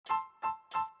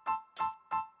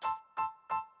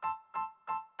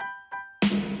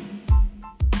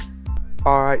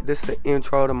Alright, this is the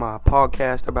intro to my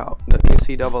podcast about the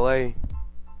NCAA.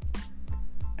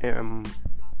 And,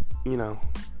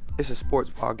 it's a sports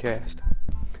podcast.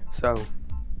 So,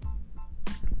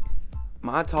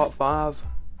 my top 5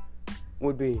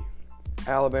 would be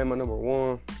Alabama number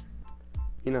 1.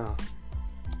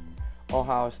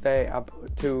 Ohio State, I'd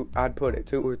put it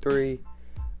 2 or 3.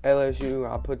 LSU,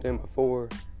 I'd put them at 4.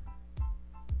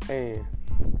 And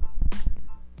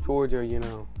Georgia,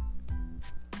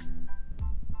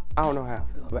 I don't know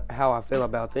how I feel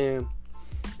about them,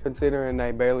 considering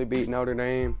they barely beat Notre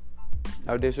Dame.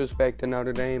 No disrespect to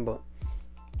Notre Dame, but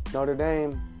Notre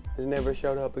Dame has never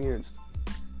showed up against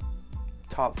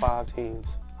top 5 teams.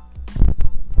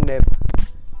 Never.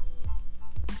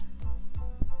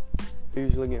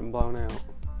 Usually getting blown out.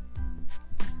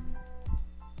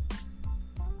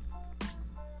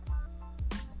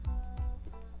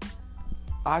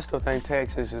 I still think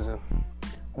Texas is a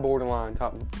borderline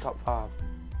top 5.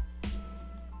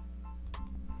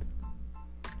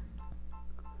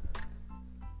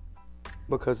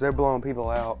 Because they're blowing people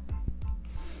out.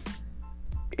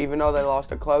 Even though they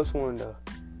lost a close one to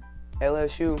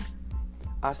LSU,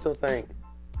 I still think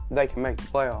they can make the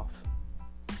playoffs.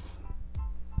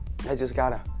 They just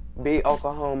gotta beat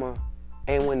Oklahoma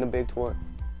and win the Big 12.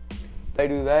 If they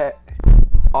do that,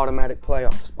 automatic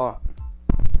playoff spot.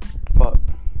 But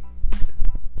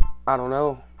I don't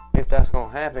know if that's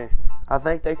gonna happen. I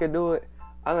think they could do it.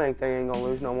 I think they ain't gonna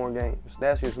lose no more games.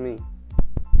 That's just me.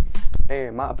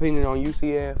 And my opinion on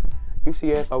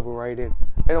UCF overrated.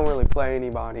 They don't really play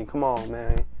anybody. Come on,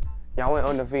 man. Y'all went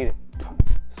undefeated.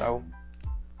 So,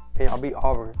 and y'all beat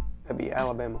Auburn. That beat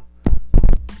Alabama.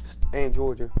 And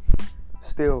Georgia.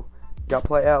 Still, y'all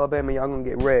play Alabama, y'all gonna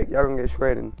get wrecked. Y'all gonna get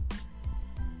shredded.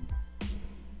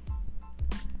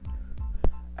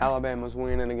 Alabama's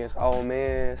winning against Ole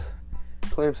Miss.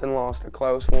 Clemson lost a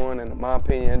close one, and in my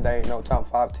opinion, they ain't no top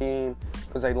 5 team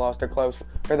because they lost a close,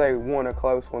 or they won a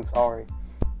close one. Sorry,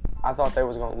 I thought they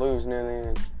was gonna lose near the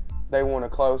end. They won a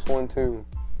close one too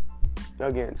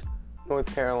against North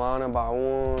Carolina by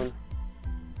 1,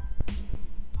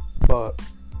 but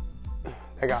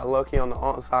they got lucky on the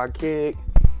onside kick.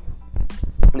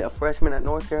 That freshman at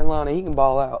North Carolina, he can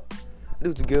ball out.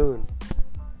 Dude's good.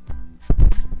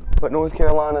 But North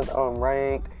Carolina's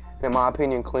unranked. In my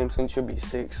opinion, Clemson should be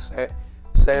 6 or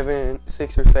 7,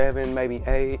 maybe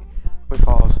 8,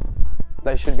 because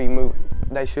they should be moving.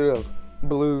 They should have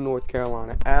blew North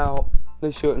Carolina out. They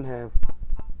shouldn't have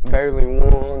barely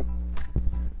won.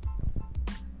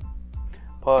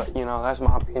 But, that's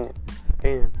my opinion.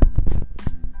 And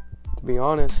to be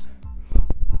honest,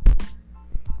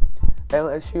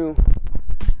 LSU,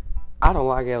 I don't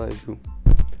like LSU.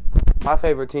 My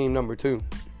favorite team, number 2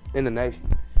 in the nation.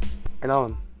 And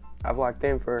I've liked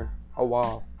them for a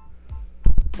while.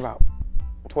 About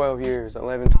 12 years,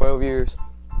 11, 12 years.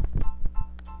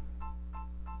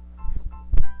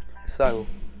 So,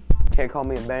 can't call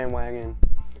me a bandwagon.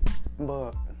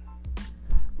 But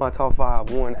my top 5,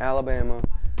 1 Alabama,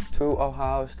 2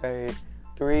 Ohio State,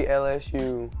 3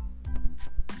 LSU.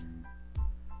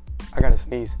 I gotta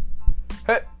sneeze.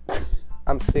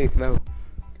 I'm sick though.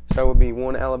 So it would be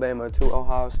 1 Alabama, 2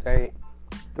 Ohio State,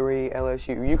 3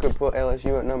 LSU. You could put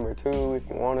LSU at number 2 if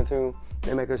you wanted to.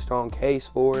 They make a strong case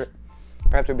for it.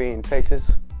 After beating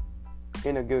Texas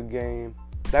in a good game.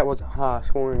 That was a high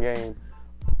scoring game.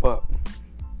 But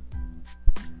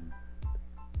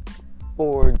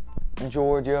for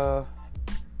Georgia,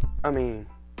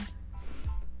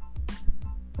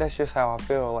 that's just how I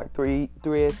feel. Like three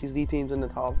SEC teams in the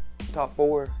top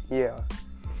 4. Yeah.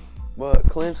 But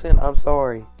Clemson, I'm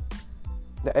sorry.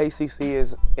 The ACC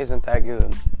isn't that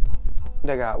good.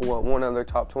 They got one other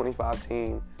top 25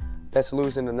 team that's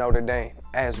losing to Notre Dame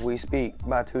as we speak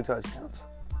by 2 touchdowns.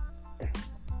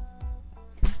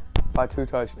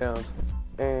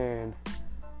 And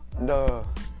the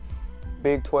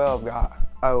Big 12 got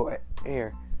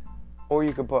here. Or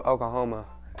you could put Oklahoma.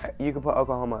 You could put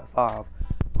Oklahoma at 5.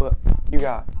 But you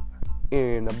got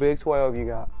in the Big 12 you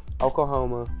got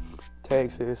Oklahoma,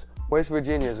 Texas. West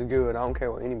Virginia is good. I don't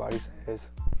care what anybody says.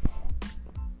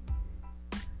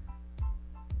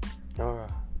 Alright.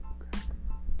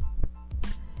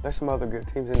 There's some other good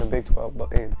teams in the Big 12,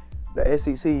 but in the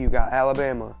SEC, you got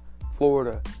Alabama,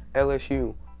 Florida,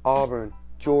 LSU, Auburn,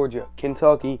 Georgia,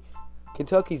 Kentucky.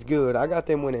 Kentucky's good. I got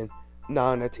them winning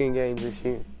 9 to 10 games this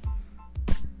year.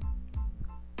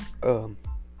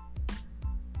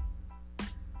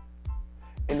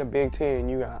 In the Big 10,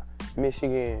 you got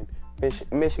Michigan.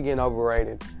 Michigan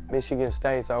overrated. Michigan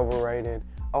State's overrated.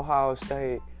 Ohio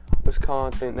State,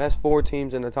 Wisconsin. That's 4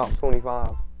 teams in the top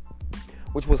 25.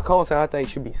 Which Wisconsin, I think,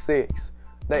 should be 6.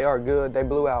 They are good. They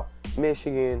blew out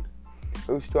Michigan,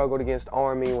 who struggled against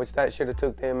Army, which that should have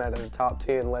took them out of the top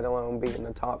 10, let alone be in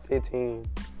the top 15.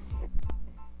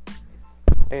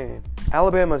 And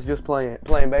Alabama's just playing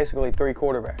basically 3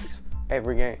 quarterbacks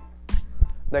every game.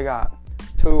 They got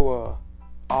two,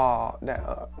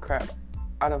 crap,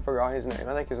 I done forgot his name.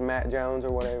 I think it's Matt Jones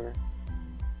or whatever.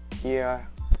 Yeah,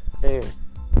 and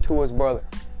Tua's brother.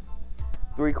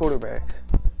 3 quarterbacks.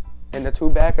 And the 2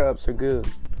 backups are good.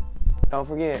 Don't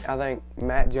forget, I think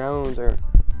Matt Jones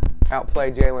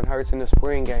outplayed Jalen Hurts in the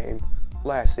spring game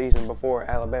last season before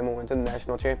Alabama went to the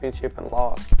national championship and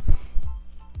lost.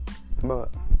 But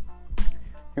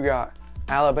you got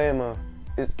Alabama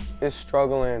is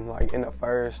struggling like in the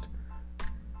first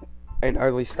and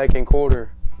early second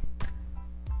quarter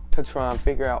to try and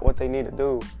figure out what they need to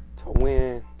do to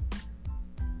win.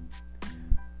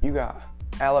 You got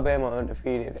Alabama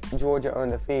undefeated, Georgia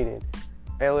undefeated,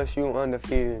 LSU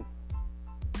undefeated,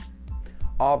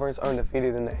 Auburn's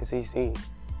undefeated in the SEC,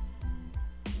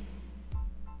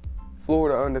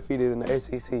 Florida undefeated in the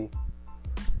SEC.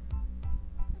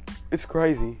 It's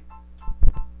crazy.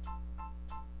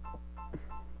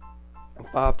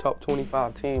 5 top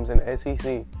 25 teams in the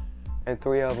SEC, and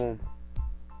 3 of them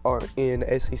are in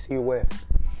the SEC West.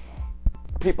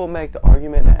 People make the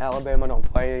argument that Alabama don't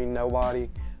play nobody,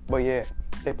 but yet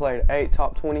they played 8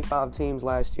 top 25 teams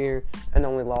last year and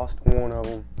only lost 1 of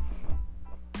them,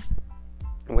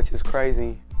 which is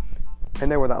crazy. And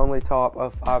they were the only top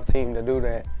of 5 team to do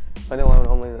that, let alone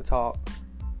only the top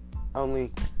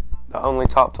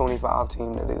 25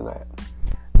 team to do that.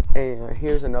 And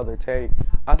here's another take.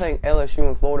 I think LSU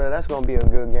and Florida, that's going to be a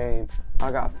good game.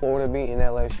 I got Florida beating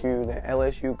LSU, then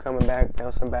LSU coming back,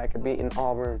 bouncing back, and beating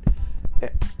Auburn.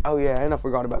 Oh yeah, and I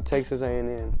forgot about Texas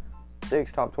A&M.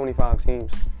 6 top 25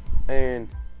 teams. And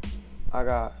I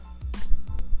got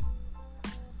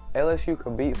LSU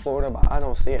could beat Florida, but I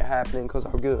don't see it happening because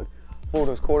how good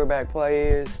Florida's quarterback play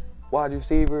is, wide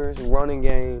receivers, running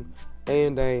game,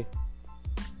 and they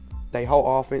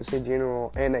whole offense in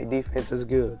general, and their defense is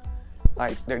good.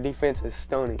 Like, their defense is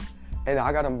stunning. And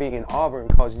I got them beating Auburn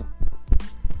because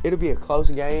it'll be a close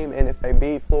game, and if they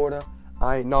beat Florida,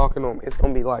 I ain't knocking them. It's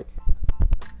going to be like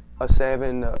it's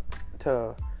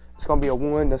going to be a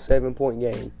 1 to 7 point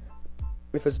game.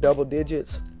 If it's double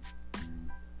digits,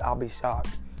 I'll be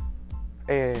shocked.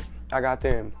 And I got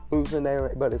them losing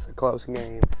there, but it's a close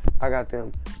game. I got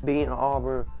them beating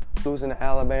Auburn, losing to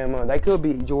Alabama. They could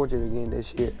beat Georgia again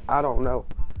this year. I don't know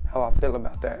how I feel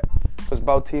about that because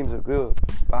both teams are good.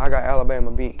 But I got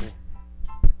Alabama beating.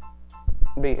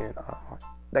 They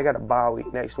got a bye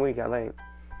week next week, I think.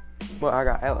 But I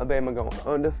got Alabama going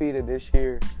undefeated this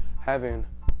year, having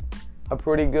a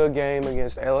pretty good game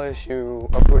against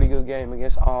LSU, a pretty good game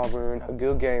against Auburn, a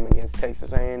good game against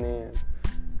Texas A&M.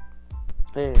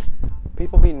 And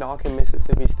people be knocking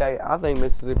Mississippi State. I think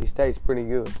Mississippi State's pretty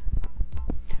good.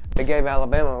 They gave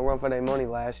Alabama a run for their money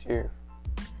last year.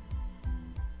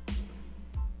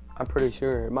 I'm pretty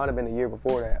sure. It might have been a year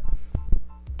before that.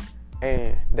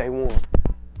 And they won.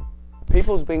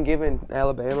 People's been giving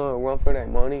Alabama a run for their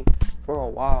money for a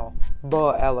while.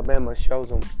 But Alabama shows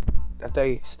them that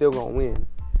they still going to win.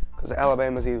 Because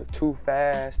Alabama's either too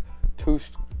fast, too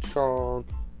strong,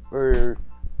 or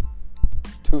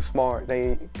too smart.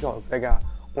 Because they got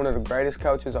one of the greatest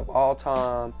coaches of all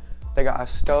time. They got a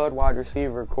stud wide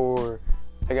receiver core.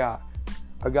 They got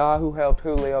a guy who helped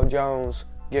Julio Jones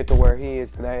get to where he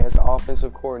is today as the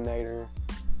offensive coordinator.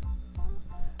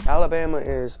 Alabama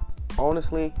is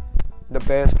honestly the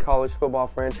best college football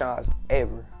franchise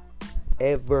ever.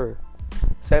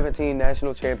 17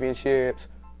 national championships,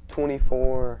 23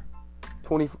 or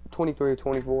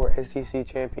 24 SEC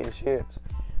championships,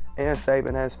 and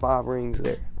Saban has 5 rings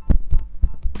there.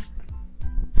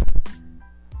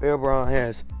 Bill Brown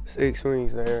has 6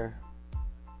 rings there.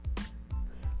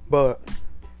 But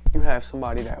you have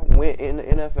somebody that went in the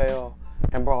NFL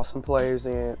and brought some players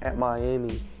in at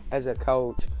Miami as a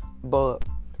coach, but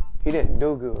he didn't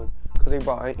do good because he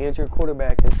brought an injured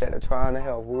quarterback instead of trying to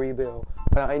help rebuild.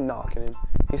 But I ain't knocking him.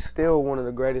 He's still one of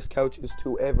the greatest coaches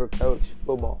to ever coach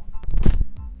football.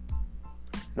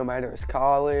 No matter it's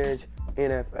college,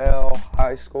 NFL,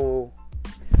 high school,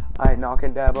 I ain't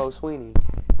knocking Dabo Swinney.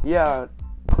 Yeah,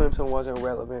 Clemson wasn't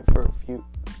relevant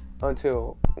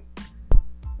until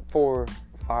 4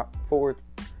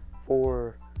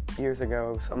 years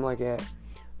ago, something like that.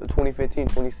 The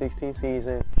 2015-2016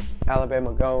 season,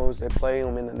 Alabama goes, they play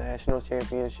them in the national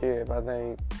championship, I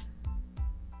think.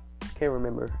 Can't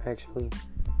remember, actually.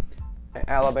 And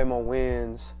Alabama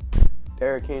wins.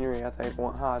 Derrick Henry, I think,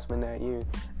 won Heisman that year.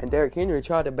 And Derrick Henry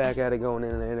tried to back out of going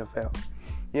in the NFL.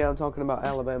 Yeah, I'm talking about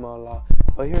Alabama a lot.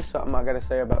 But here's something I gotta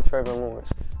say about Trevor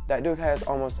Lawrence. That dude has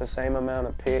almost the same amount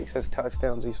of picks as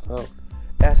touchdowns he's thrown.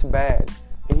 That's bad.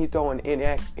 And he throwing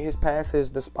his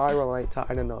passes, the spiral ain't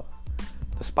tight enough.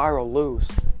 The spiral loose.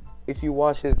 If you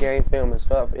watch his game film and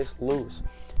stuff, it's loose.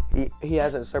 He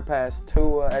hasn't surpassed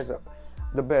Tua as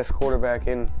the best quarterback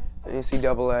in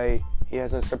NCAA. He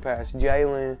hasn't surpassed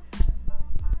Jalen.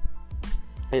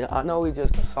 And I know he's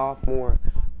just a sophomore,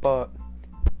 but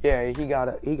yeah, he's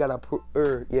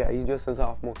just a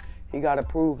sophomore. He gotta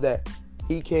prove that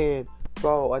he can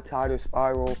throw a tighter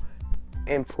spiral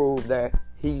and prove that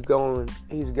he's going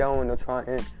to try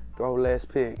and throw less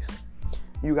picks.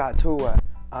 You got Tua.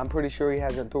 I'm pretty sure he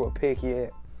hasn't threw a pick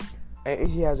yet. And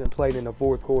he hasn't played in the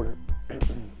fourth quarter.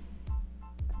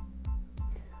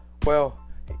 Well,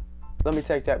 let me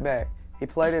take that back. He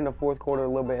played in the fourth quarter a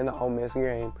little bit in the Ole Miss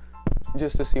game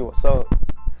just to see what's up.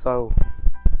 So,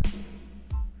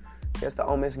 yes, the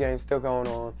Ole Miss game's still going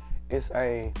on. It's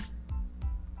a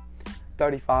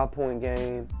 35-point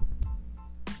game,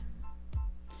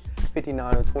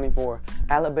 59-24.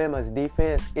 Alabama's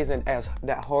defense isn't as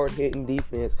that hard-hitting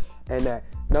defense and that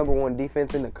number one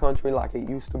defense in the country like it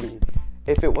used to be.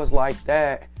 If it was like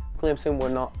that,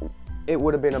 it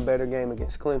would have been a better game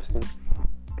against Clemson.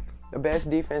 The best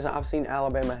defense I've seen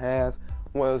Alabama have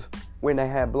was when they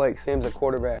had Blake Sims at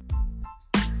quarterback.